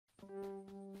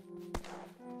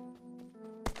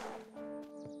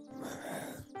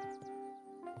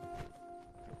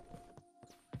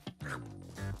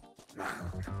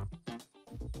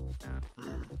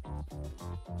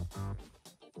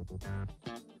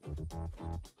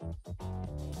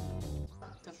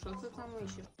Да что ты там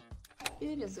ищешь?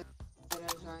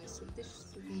 Перезаряжайся. Ты ж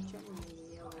тут ничего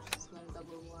не делаешь со своим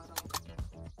даблваром.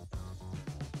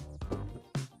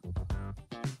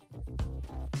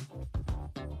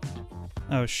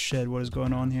 Oh shit, what is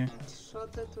going on here? Что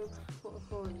ты тут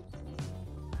ходишь?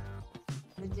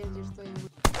 В надежде, что я буду...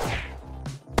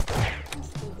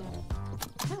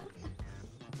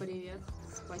 Привет.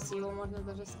 Спасибо, можно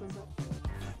даже сказать.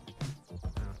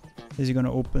 Is he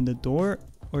gonna open the door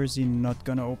or is he not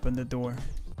gonna open the door?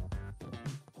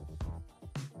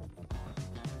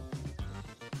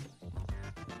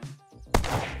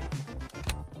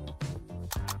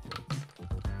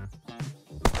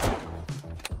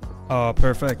 Oh,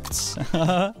 perfect.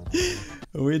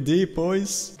 We deep,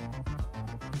 boys.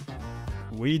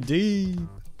 We deep.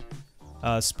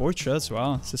 Sport shots.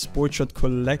 Wow, it's a sport shot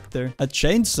collector. A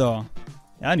chainsaw.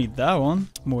 Yeah, I need that one.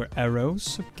 More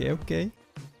arrows. Okay, okay.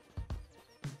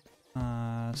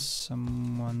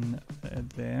 Someone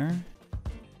there.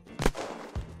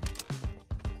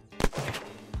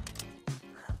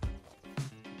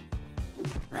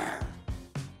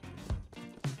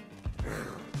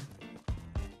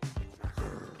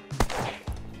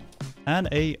 And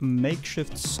a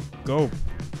makeshift scope.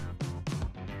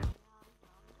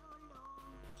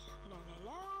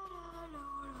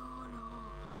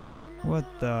 What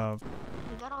the?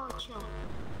 Здорово, чел.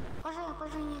 Пожалуй,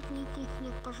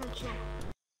 нет, пожалуй, чел.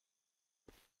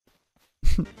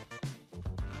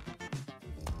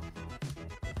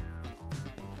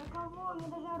 Каково? Мне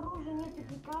даже оружия нет, ты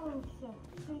прикалываешься.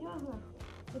 Серьезно?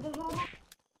 Ты даже оружия...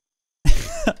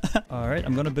 Alright,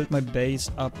 I'm gonna build my base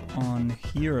up on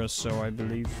here or so, I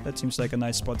believe. That seems like a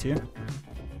nice spot here.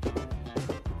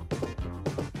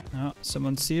 Ah,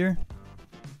 someone's here.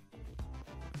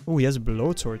 Oh, he has a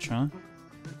blowtorch, huh?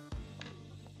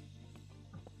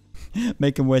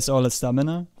 Make him waste all his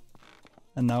stamina.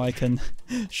 And now I can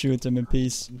shoot him in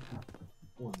peace.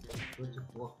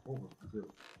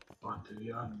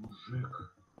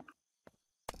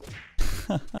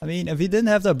 I mean, if he didn't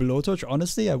have that blowtorch,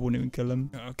 honestly, I wouldn't even kill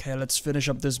him. Okay, let's finish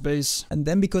up this base. And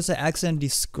then because I accidentally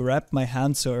scrapped my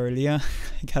handsaw earlier,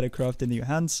 I gotta craft a new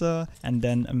handsaw. And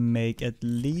then make at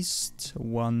least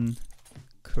one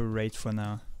crate for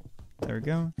now. There we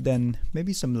go. Then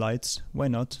maybe some lights. Why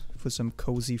not? For some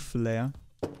cozy flair.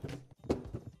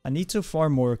 I need to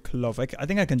farm more cloth. I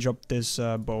think I can drop this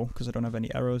bow because I don't have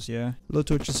any arrows. Yeah.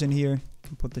 Blowtorch is in here.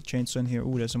 Can put the chainsaw in here.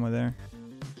 Ooh, there's someone there.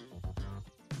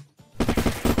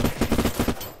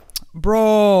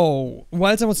 Bro,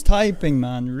 whilst I was typing,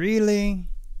 man, really?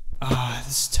 Ah,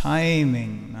 this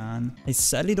timing, man. I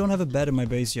sadly don't have a bed in my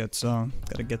base yet, so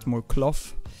gotta get more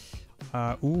cloth.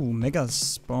 Ooh, mega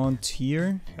spawned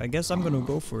here. I guess I'm gonna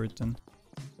go for it then.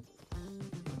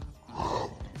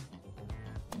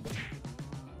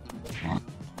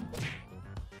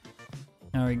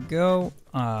 There we go.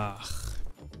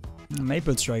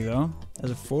 Maple strike though.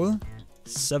 As a full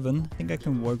 7. I think I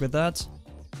can work with that.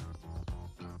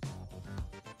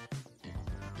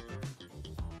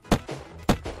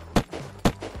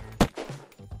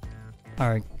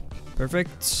 Alright,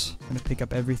 perfect. I'm gonna pick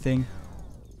up everything.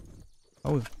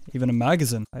 Oh, even a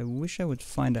magazine. I wish I would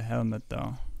find a helmet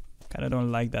though. Kinda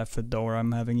don't like that fedora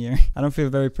I'm having here. I don't feel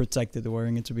very protected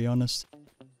wearing it, to be honest.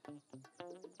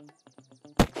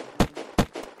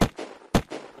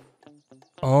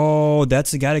 Oh, that's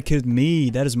the guy that killed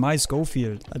me. That is my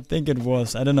Schofield. I think it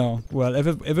was. I don't know. Well, if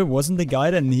it wasn't the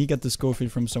guy, then he got the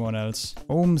Schofield from someone else.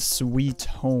 Home sweet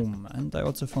home. And I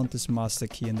also found this master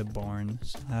key in the barn.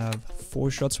 So I have 4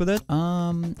 shots with it.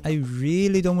 I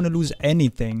really don't want to lose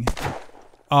anything.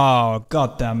 Oh,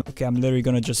 goddamn. Okay, I'm literally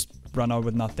gonna just run out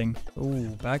with nothing. Oh,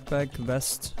 backpack,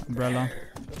 vest, umbrella.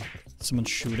 Someone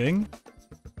shooting.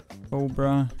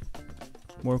 Cobra.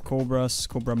 More cobras,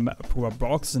 cobra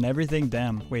box and everything.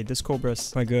 Damn. Wait, this cobra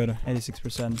is quite good.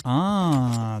 86%.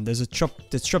 Ah, there's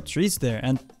chopped trees there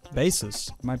and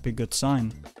bases. Might be a good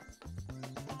sign.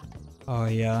 Oh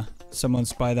yeah,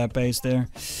 someone's by that base there.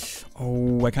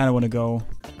 Oh, I kind of want to go.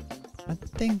 I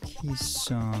think he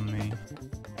saw me.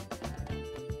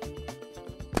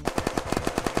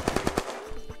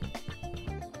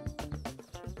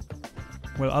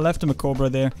 Well, I left him a cobra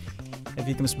there. If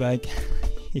he comes back,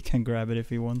 he can grab it if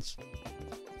he wants.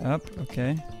 Up,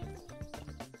 okay.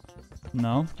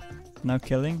 No, no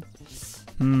killing.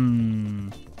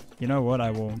 You know what?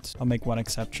 I won't. I'll make one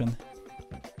exception.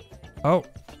 Oh,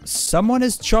 someone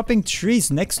is chopping trees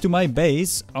next to my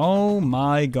base. Oh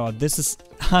my god, this is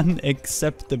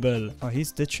unacceptable. Oh,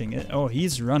 he's ditching it. Oh,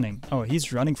 he's running. Oh,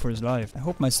 he's running for his life. I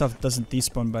hope my stuff doesn't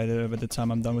despawn by the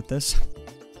time I'm done with this.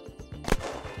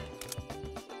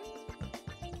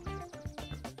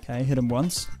 Okay, hit him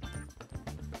once.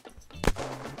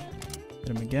 Hit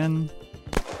him again.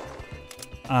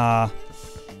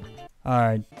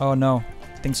 Alright. Oh no.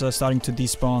 Things are starting to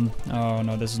despawn. Oh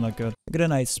no, this is not good. I got a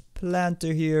nice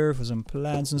planter here for some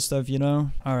plants and stuff, you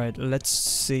know. Alright, let's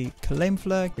see. Claim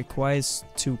flag requires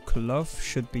 2 cloth.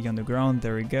 Should be on the ground.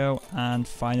 There we go. And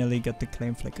finally get the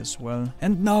claim flag as well.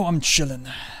 And now I'm chilling.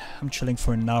 I'm chilling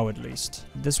for now at least.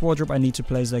 This wardrobe I need to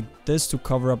place like this to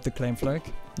cover up the claim flag.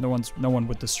 No one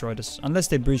would destroy this. Unless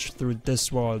they breach through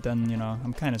this wall, then, you know,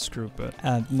 I'm kind of screwed. But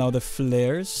and now the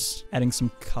flares, adding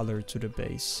some color to the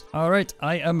base. Alright,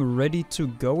 I am ready to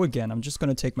go again. I'm just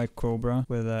gonna take my Cobra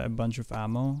with a bunch of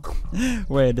ammo.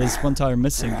 Wait, there's one tire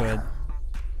missing, but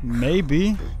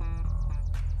maybe.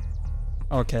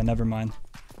 Okay, never mind.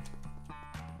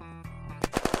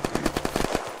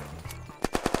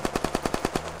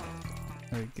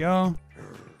 There we go.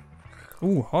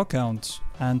 Ooh, Hawkhound.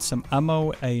 And some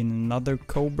ammo, another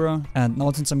Cobra. And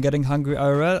now since I'm getting hungry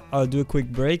IRL, I'll do a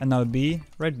quick break and I'll be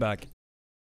right back.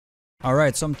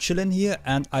 Alright, so I'm chilling here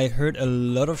and I heard a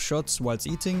lot of shots whilst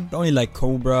eating. Only like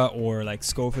Cobra or like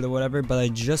Schofield or whatever, but I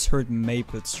just heard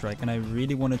Maple Strike and I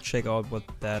really want to check out what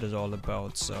that is all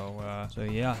about. So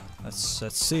yeah,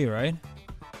 let's see, right?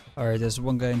 Alright, there's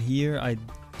one guy in here. I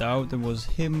doubt it was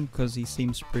him because he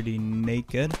seems pretty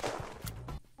naked.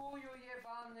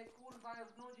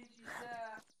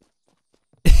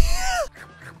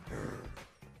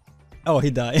 Oh,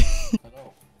 he died.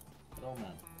 Hello. Hello,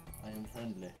 man. I am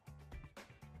friendly.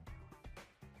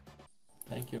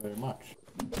 Thank you very much.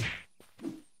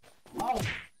 Ow!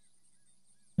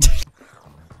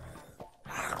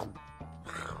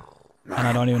 And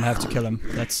I don't even have to kill him.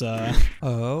 That's,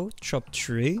 Oh, chop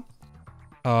tree.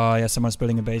 Oh, yeah, someone's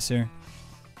building a base here.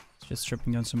 It's just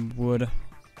stripping down some wood.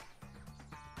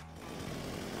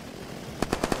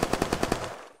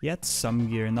 Yet some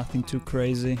gear, nothing too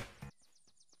crazy.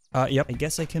 Yep, I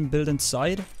guess I can build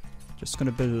inside. Just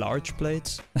gonna build large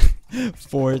plates.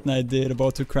 Fortnite did,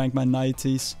 about to crank my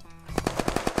 90s.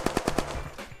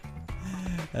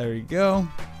 There we go.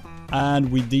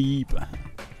 And we deep.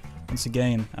 Once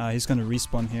again, he's gonna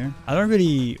respawn here. I don't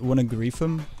really want to grief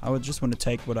him. I would just want to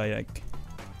take what I like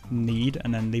need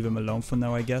and then leave him alone for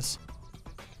now, I guess.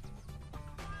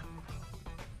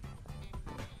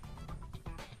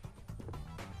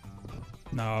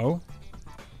 No.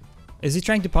 Is he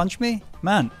trying to punch me?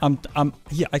 Man, I'm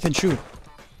here, I can shoot.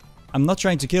 I'm not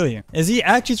trying to kill you. Is he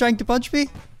actually trying to punch me?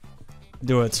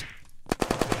 Do it.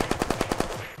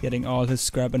 Getting all his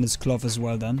scrap and his cloth as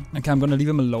well then. Okay, I'm gonna leave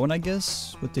him alone, I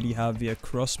guess. What did he have here?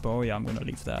 Crossbow? Yeah, I'm gonna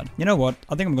leave that. You know what?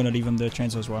 I think I'm gonna leave him the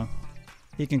chainsaw as well.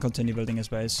 He can continue building his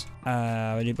base.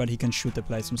 But he can shoot the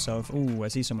plates himself. Ooh, I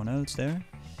see someone else there.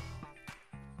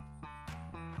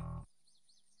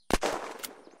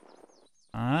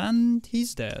 And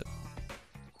he's dead.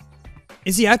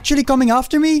 Is he actually coming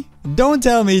after me? Don't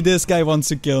tell me this guy wants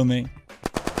to kill me.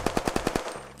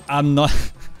 I'm not...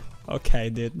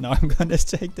 Okay, dude. Now I'm gonna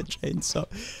take the chainsaw.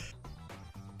 Is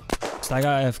that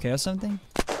guy AFK or something?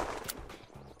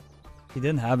 He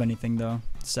didn't have anything though,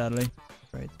 sadly.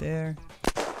 Right there.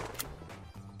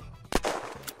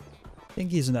 I think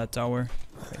he's in that tower.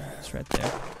 Okay, he's right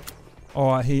there.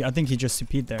 Oh, I think he just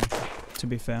CP'd there, to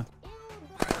be fair.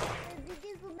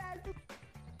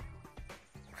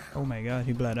 Oh my god,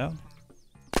 he bled out.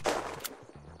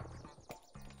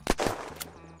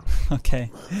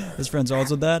 Okay, his friend's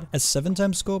also dead. A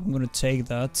 7x scope, I'm gonna take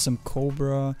that. Some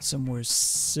Cobra, some more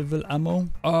civil ammo.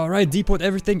 Alright, depot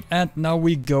everything, and now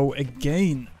we go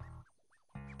again.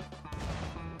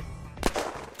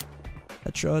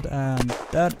 Headshot, and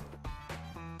that.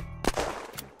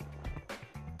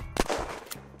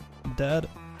 Dead.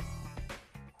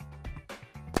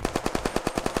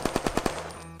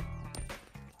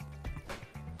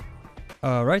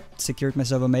 Alright, secured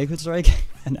myself a Maple Strike,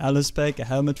 an Alice pack, a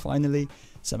helmet finally,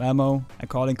 some ammo, a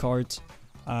calling card.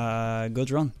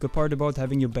 Good run. Good part about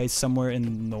having your base somewhere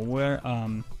in nowhere,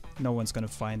 no one's gonna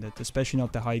find it, especially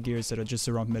not the high gears that are just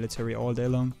around military all day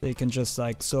long. They can just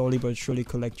like slowly but surely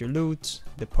collect your loot,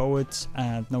 depot it,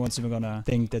 and no one's even gonna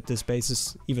think that this base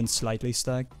is even slightly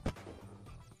stacked.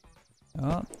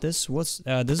 This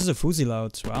is a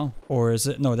Fusilaut, wow. Or is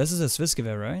it? No, this is a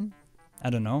Swiftgewehr, right? I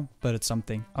don't know, but it's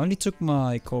something. I only took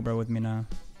my Cobra with me now.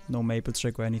 No Maple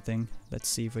Strike or anything. Let's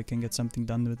see if we can get something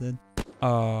done with it.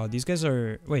 These guys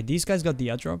are... Wait, these guys got the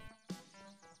airdrop?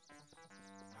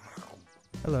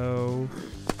 Hello.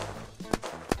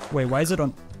 Wait, why is it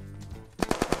on...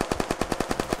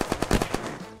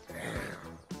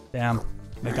 Damn.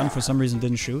 My gun for some reason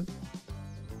didn't shoot.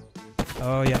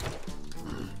 Oh, yeah.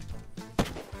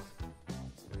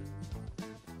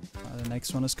 The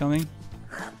next one is coming.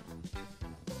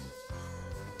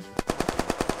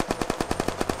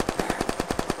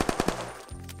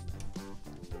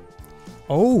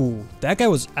 Oh, that guy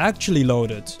was actually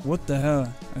loaded. What the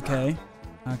hell? Okay.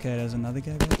 Okay, there's another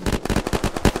guy back there.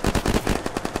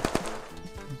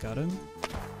 Got him.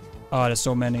 Oh, there's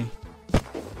so many.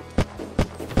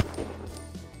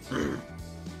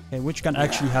 Okay, which gun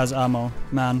actually has ammo?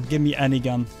 Man, give me any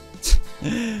gun.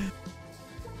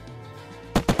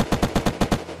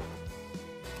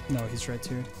 No, he's right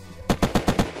here.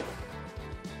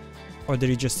 Or did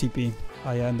he just TP?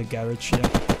 Oh yeah, in the garage, yeah.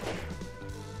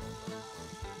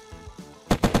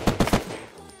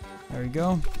 There we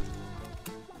go.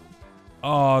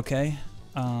 Oh, okay.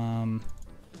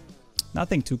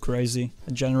 Nothing too crazy.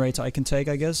 A generator I can take,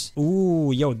 I guess.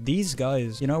 Ooh, yo, these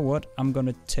guys. You know what? I'm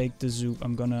gonna take the Zoop.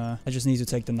 I just need to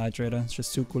take the Nitrator. It's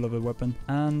just too cool of a weapon.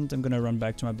 And I'm gonna run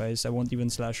back to my base. I won't even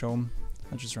slash home.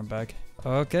 I'll just run back.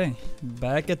 Okay,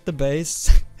 back at the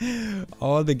base.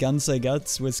 All the guns I got.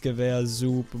 Swiss-Gewehr,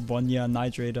 Zoop, Bonya,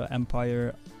 Nitrator,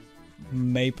 Empire,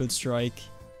 Maple Strike,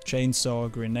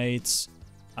 Chainsaw, Grenades.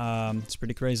 It's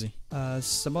pretty crazy.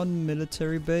 Someone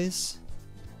military base.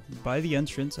 By the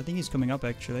entrance. I think he's coming up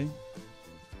actually.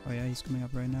 Oh yeah, he's coming up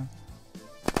right now.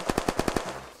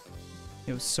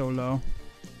 It was so low.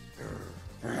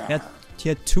 He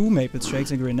had 2 Maple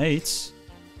Strikes and Grenades.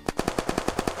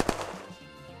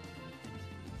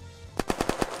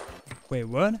 Wait,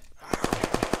 what? Is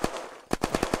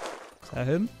that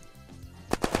him?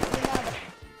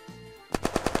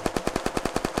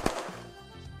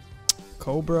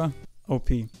 Cobra OP.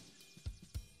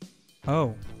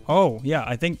 Oh, yeah,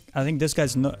 I think this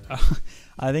guy's no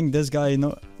I think this guy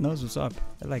knows what's up.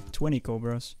 Like 20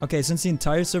 Cobras. Okay, since the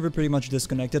entire server pretty much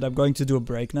disconnected, I'm going to do a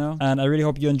break now. And I really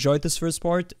hope you enjoyed this first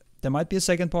part. There might be a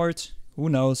second part. Who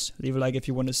knows? Leave a like if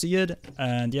you want to see it.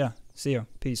 And yeah, see ya.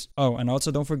 Peace. Oh, and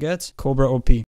also don't forget, Cobra OP.